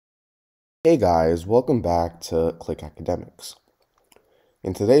Hey guys, welcome back to Click Academics.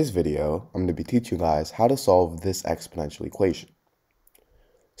 In today's video, I'm going to be teaching you guys how to solve this exponential equation.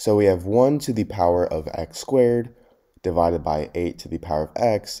 So we have 1 to the power of x squared divided by 8 to the power of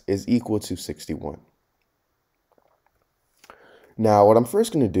x is equal to 61. Now what I'm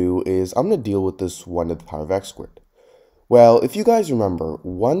first going to do is I'm going to deal with this 1 to the power of x squared. Well, if you guys remember,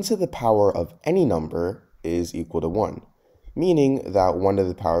 1 to the power of any number is equal to 1. Meaning that 1 to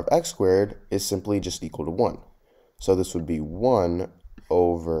the power of x squared is simply just equal to 1. So this would be 1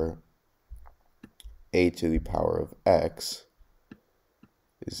 over 8 to the power of x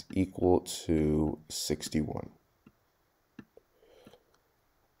is equal to 61.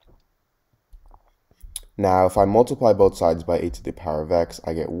 Now, if I multiply both sides by 8 to the power of x,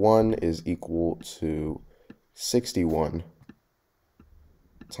 I get 1 is equal to 61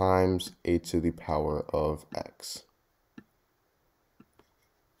 times 8 to the power of x.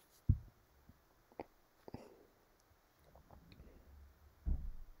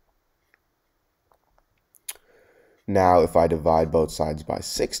 Now, if I divide both sides by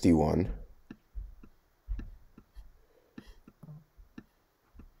 61,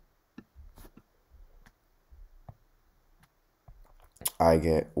 I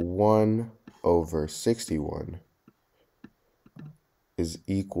get 1 over 61 is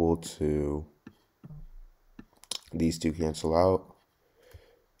equal to, these two cancel out,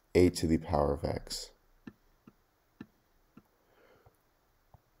 8 to the power of x.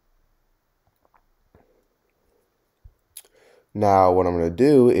 Now, what I'm going to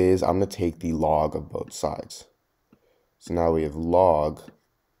do is I'm going to take the log of both sides. So now we have log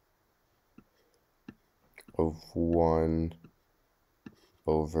of 1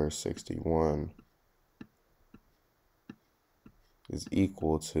 over 61 is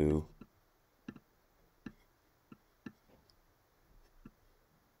equal to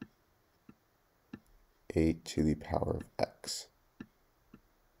 8 to the power of x.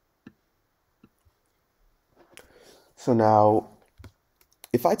 So now,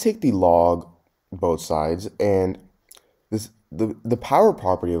 if I take the log both sides, and the power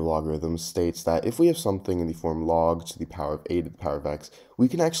property of logarithms states that if we have something in the form log to the power of 8 to the power of x, we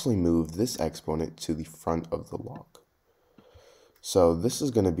can actually move this exponent to the front of the log. So this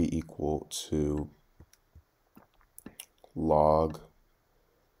is going to be equal to log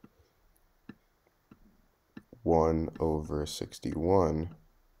 1 over 61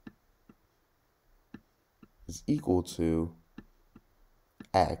 is equal to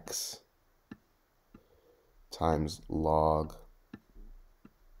x times log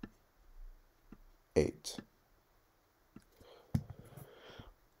 8.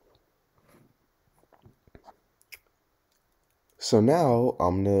 So now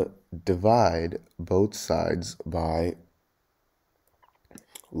I'm going to divide both sides by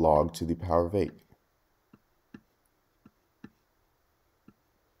log to the power of 8.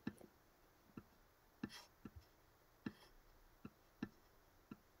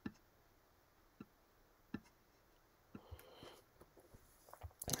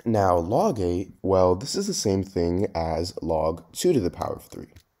 Now, log 8, well, this is the same thing as log 2 to the power of 3.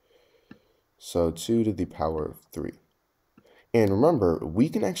 So 2 to the power of 3. And remember, we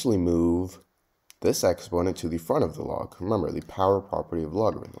can actually move this exponent to the front of the log. Remember, the power property of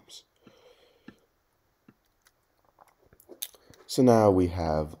logarithms. So now we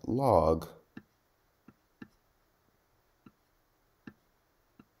have log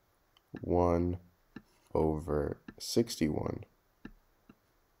 1 over 61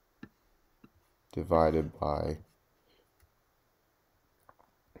 divided by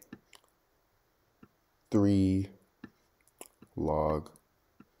 3 log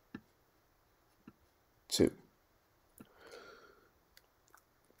 2.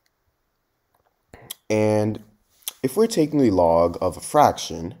 And if we're taking the log of a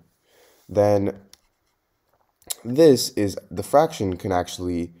fraction, then the fraction can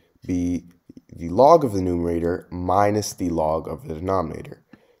actually be the log of the numerator minus the log of the denominator.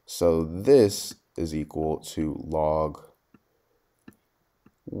 So this is equal to log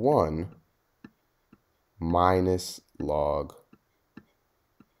 1 minus log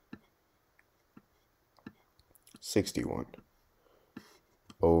 61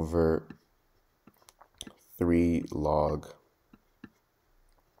 over 3 log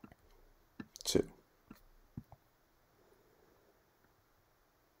 2.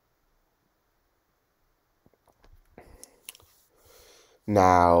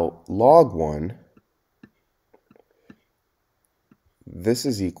 Now, log 1, this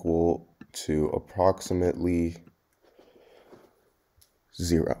is equal to approximately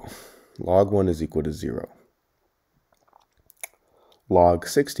 0. Log 1 is equal to 0. Log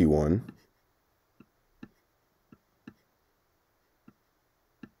 61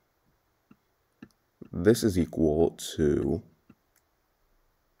 this is equal to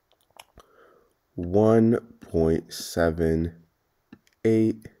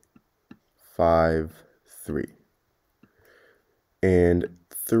 1.7853. And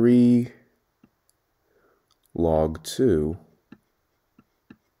 3 log 2,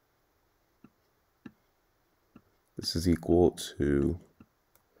 this is equal to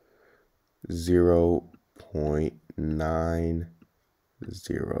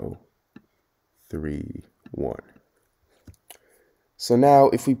 0.9031. So now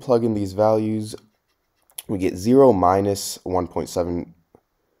if we plug in these values, we get 0 minus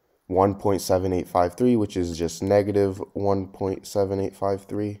 1.7853, which is just negative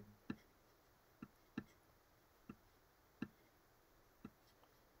 1.7853.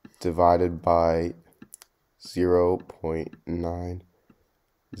 Divided by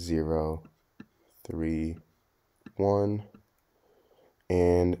 0.9031,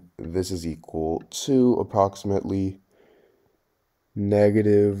 and this is equal to approximately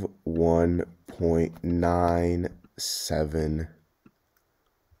negative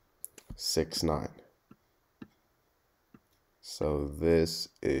 1.9769. So this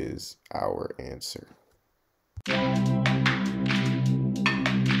is our answer.